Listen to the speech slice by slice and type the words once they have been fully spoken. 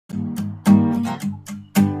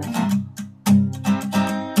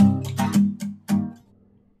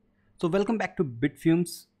So welcome back to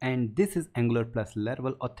Bitfumes, and this is Angular plus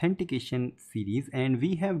Laravel Authentication series, and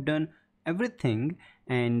we have done everything,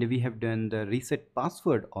 and we have done the reset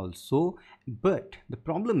password also. But the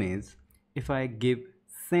problem is, if I give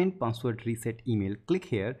send password reset email, click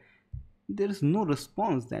here, there is no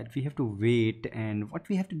response. That we have to wait, and what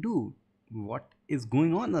we have to do, what is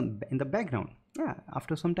going on in the background. Yeah,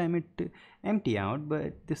 after some time it empty out,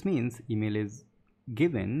 but this means email is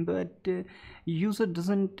given, but user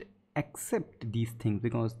doesn't accept these things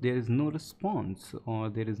because there is no response or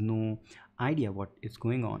there is no idea what is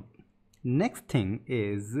going on. Next thing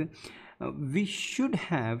is we should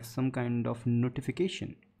have some kind of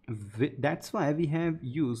notification. That's why we have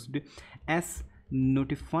used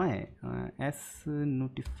Ng-Snotify,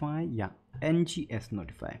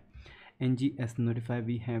 Ng-Snotify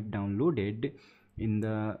we have downloaded in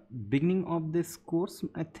the beginning of this course,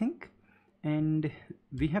 I think, and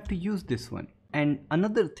we have to use this one. And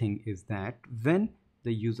another thing is that when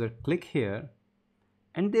the user click here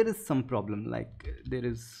and there is some problem, like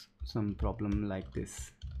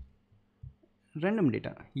this random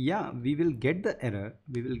data, yeah, we will get the error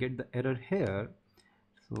here.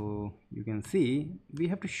 So you can see we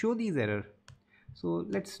have to show these error. So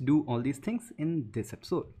let's do all these things in this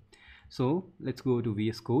episode. So let's go to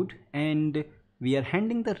VS Code, and we are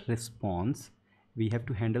handling the response. We have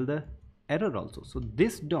to handle the error also. So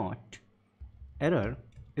this dot error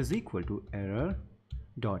is equal to error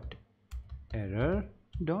dot error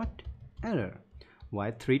dot error. Why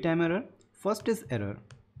 3-time error? First is error,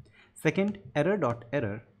 second error dot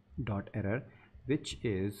error dot error, which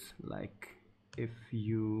is like if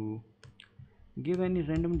you give any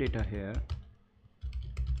random data here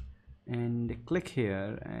and click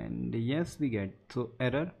here, and yes, we get so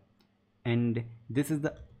error, and this is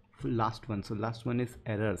the last one. So last one is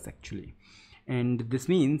errors actually, and this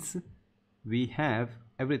means we have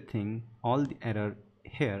everything, all the error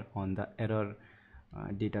here on the error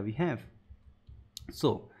data we have.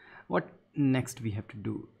 So what next we have to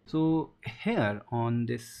do? So here on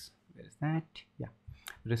this, where is that? Yeah,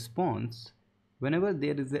 response, whenever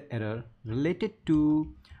there is an error related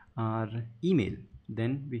to our email,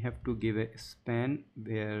 then we have to give a span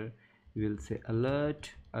where we will say alert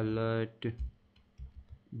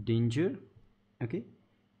danger. Okay,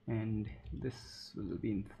 and this will be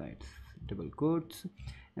inside double quotes,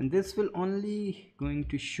 and this will only going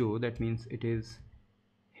to show, that means it is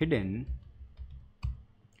hidden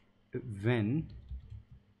when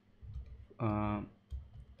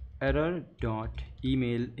error dot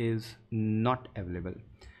email is not available.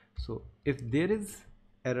 So if there is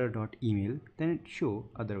error dot email, then it show,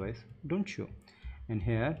 otherwise don't show. And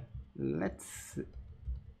here let's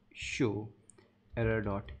show error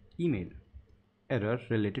dot email, error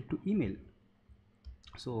related to email.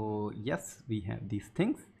 So yes, we have these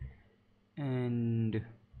things, and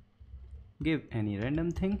give any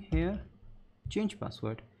random thing here, change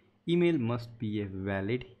password, email must be a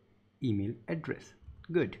valid email address.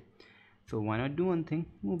 Good. So why not do one thing,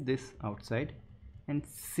 move this outside, and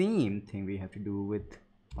same thing we have to do with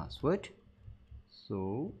password.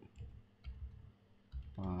 So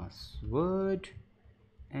password,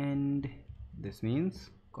 and this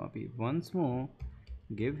means copy once more,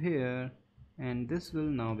 give here, and this will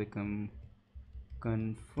now become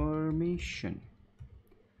confirmation.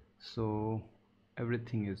 So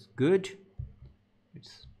everything is good.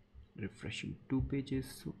 It's refreshing 2 pages,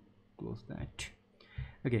 so close that.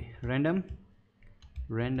 Okay, random.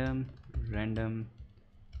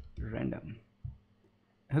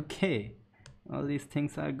 Okay, all these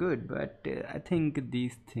things are good, but I think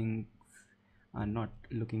these things are not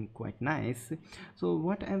looking quite nice. So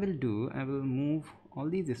what I will do, I will move all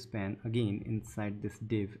these span again inside this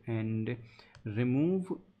div and remove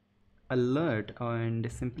alert, and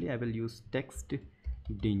simply I will use text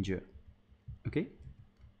danger. Okay,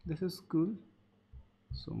 this is cool.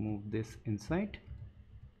 So move this inside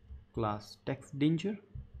class text danger,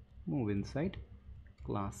 move inside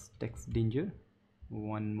class text danger.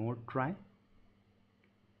 One more try,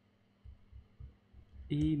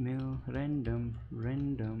 email random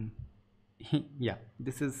yeah,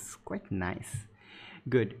 this is quite nice.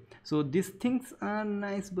 Good. So these things are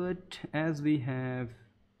nice, but as we have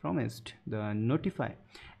promised the notify,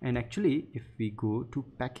 and actually if we go to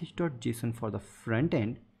package.json for the front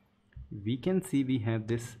end, we can see we have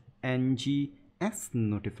this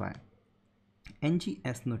Ng-Snotify.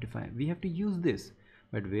 Ng-Snotify, we have to use this,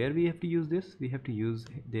 but where we have to use this? We have to use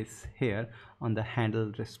this here on the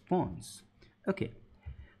handle response. Okay,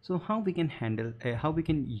 so how we can handle how we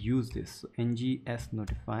can use this? So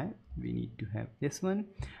Ng-Snotify, we need to have this one.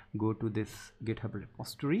 Go to this GitHub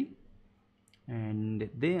repository and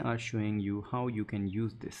they are showing you how you can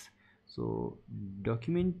use this. So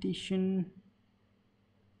documentation,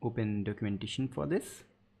 open documentation for this,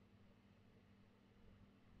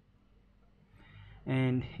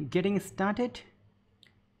 and getting started,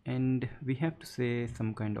 and we have to say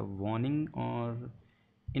some kind of warning or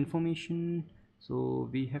information. So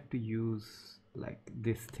we have to use like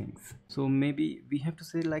these things. So maybe we have to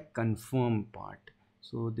say like confirm part.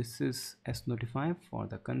 So this is Ng-Snotify for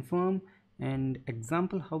the confirm, and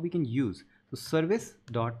example how we can use. So service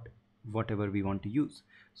dot whatever we want to use.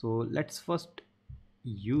 So let's first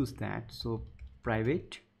use that. So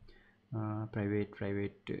private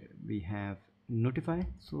we have notify.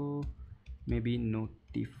 So maybe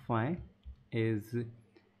notify is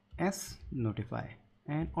Ng-Snotify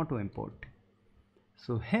and auto import.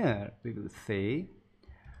 So here we will say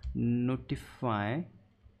notify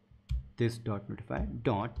this dot notify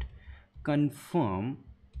dot confirm,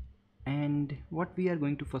 and what we are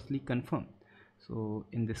going to firstly confirm. So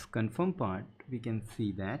in this confirm part we can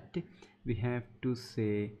see that we have to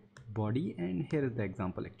say body, and here is the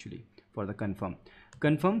example actually for the confirm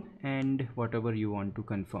and whatever you want to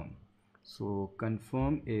confirm. So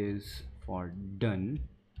confirm is for done,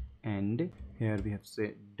 and here we have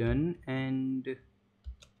said done, and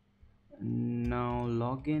now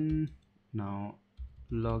login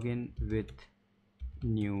with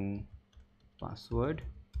new password,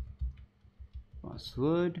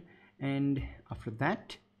 and after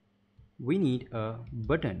that we need a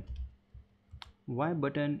button. Why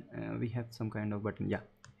button? We have some kind of button. Yeah,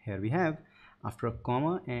 here we have after a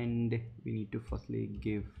comma, and we need to firstly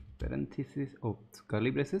give parenthesis,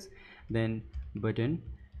 curly braces, then button.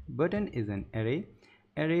 Button is an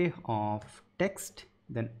array of text,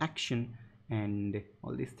 then action, and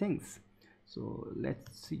all these things. So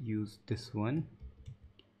let's use this one.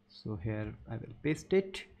 So here I will paste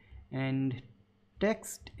it, and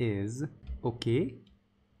text is okay,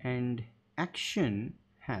 and action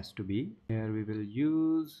has to be, here we will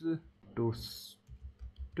use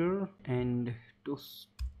toaster, and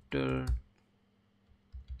toaster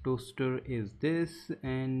is this,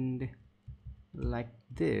 and like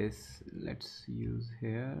this let's use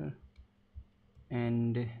here,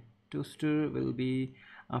 and toaster will be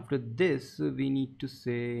after this. We need to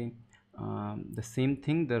say the same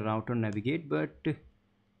thing, the router navigate, but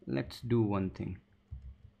let's do one thing.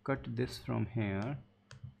 Cut this from here,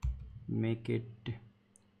 make it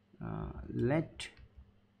let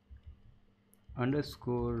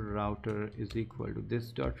underscore router is equal to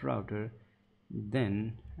this dot router,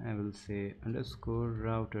 then I will say underscore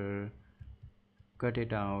router, cut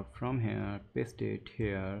it out from here, paste it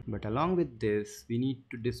here. But along with this we need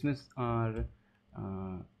to dismiss our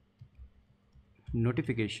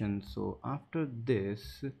notification. So after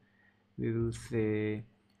this we will say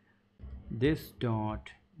this dot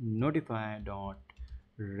notify dot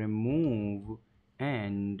remove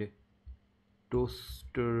and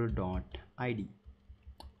toaster dot id.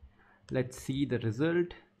 Let's see the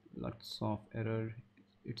result. Lots of error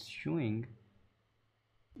it's showing.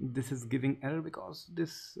 This is giving error because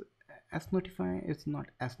this Ng-Snotify is not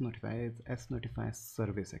Ng-Snotify, it's Ng-Snotify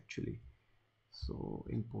service actually. So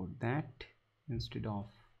import that instead of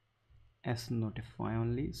Ng-Snotify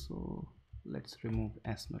only. So let's remove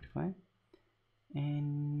Ng-Snotify,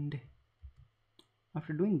 and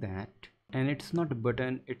after doing that, and it's not a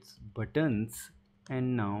button, it's buttons,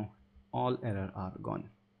 and now all error are gone.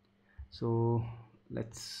 So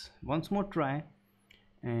let's once more try,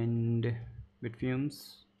 and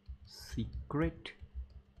bitfumes secret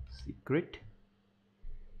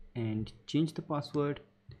and change the password,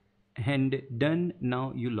 and done.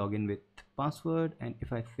 Now you log in with password, and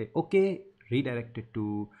if I say okay, redirected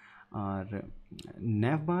to our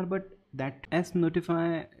nav bar, but that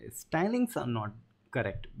Ng-Snotify stylings are not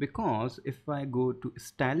correct, because if I go to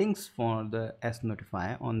stylings for the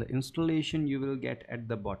Ng-Snotify on the installation, you will get at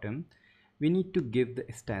the bottom we need to give the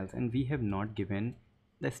styles, and we have not given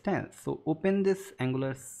the styles. So open this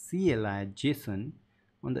Angular CLI JSON,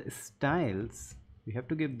 on the styles we have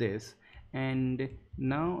to give this, and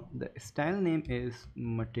now the style name is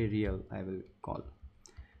material I will call.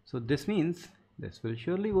 So this means this will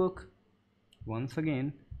surely work. Once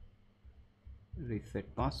again,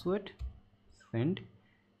 reset password, send,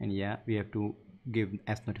 and yeah, we have to give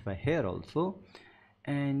Ng-Snotify here also,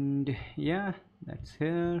 and yeah, that's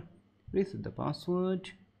here. Reset the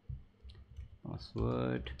password,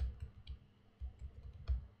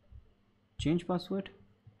 change password.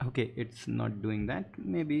 Okay, it's not doing that,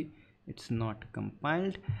 maybe it's not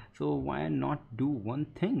compiled. So why not do one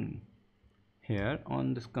thing here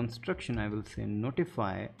on this construction? I will say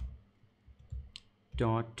notify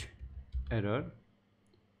dot error,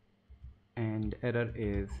 and error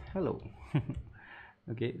is hello.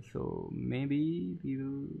 Okay, so maybe we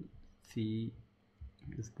will see,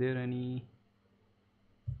 is there any,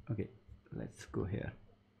 okay, let's go here.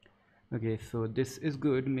 Okay, so this is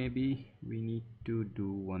good. Maybe we need to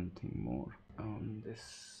do one thing more on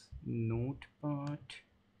this note part.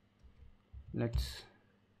 Let's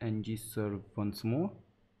ng serve once more,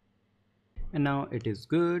 and now it is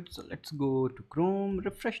good. So let's go to Chrome,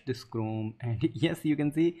 refresh this Chrome, and yes, you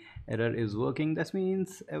can see error is working. That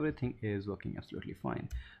means everything is working absolutely fine.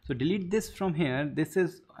 So delete this from here. This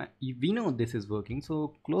is we know this is working,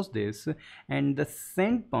 so close this. And the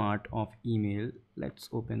send part of email, let's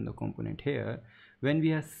open the component here. When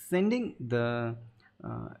we are sending the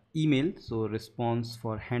email, so response,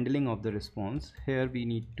 for handling of the response, here we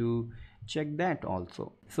need to check that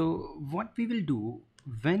also. So what we will do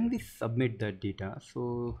when we submit the data,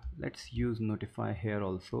 so let's use notify here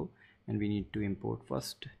also, and we need to import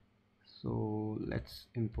first. So let's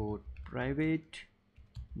import private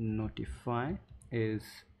notify is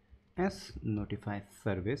as notify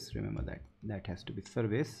service. Remember that has to be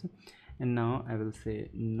service. And now I will say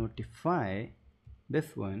notify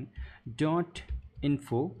this one dot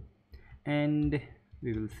info, and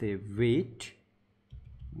we will say wait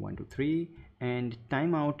 1 2 3, and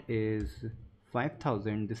timeout is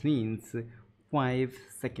 5000. This means 5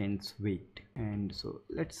 seconds wait. And so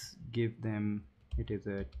let's give them, it is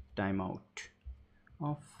a timeout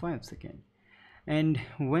of 5 seconds. And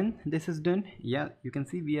when this is done, yeah, you can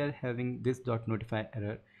see we are having this dot notify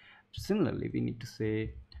error. Similarly, we need to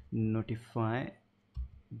say notify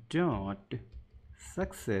dot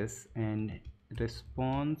success and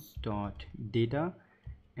response dot data,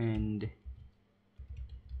 and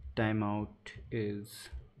timeout is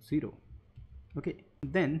 0. Okay,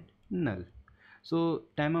 then null. So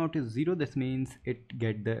timeout is 0. This means it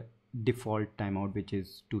get the default timeout, which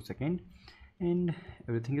is 2 seconds, and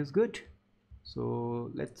everything is good. So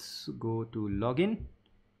let's go to login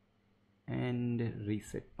and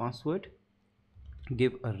reset password.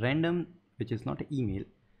 Give a random, which is not an email.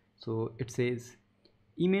 So it says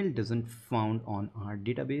email doesn't found on our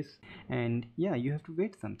database, and yeah, you have to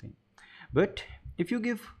wait something. But if you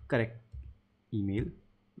give correct email,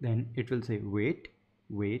 then it will say wait,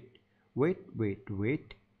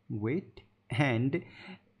 and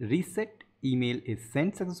reset email is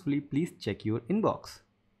sent successfully, please check your inbox.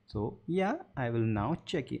 So yeah, I will now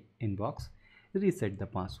check inbox, reset the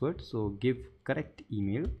password. So give correct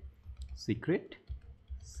email, secret,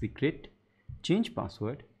 change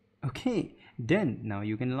password. Okay, done. Now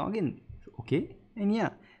you can log in. Okay, and yeah,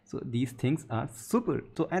 so these things are super.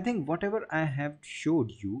 So I think whatever I have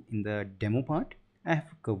showed you in the demo part, I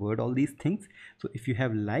have covered all these things. So if you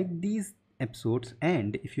have liked these episodes,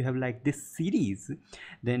 and if you have liked this series,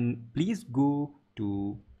 then please go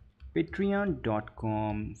to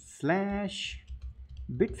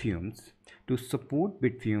patreon.com/bitfumes to support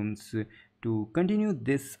bitfumes to continue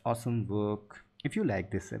this awesome work. If you like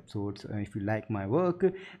this episodes, if you like my work,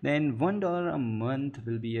 then $1 a month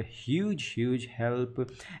will be a huge help,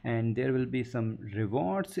 and there will be some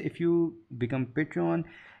rewards. If you become Patreon,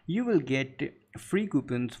 you will get free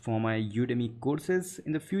coupons for my Udemy courses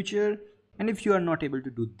in the future. And if you are not able to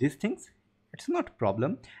do these things, it's not a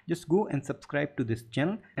problem. Just go and subscribe to this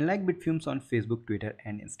channel and like Bitfumes on Facebook, Twitter,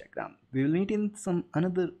 and Instagram. We will meet in some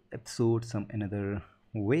another episode, some another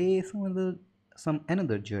way, some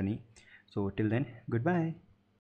another journey. So till then, goodbye.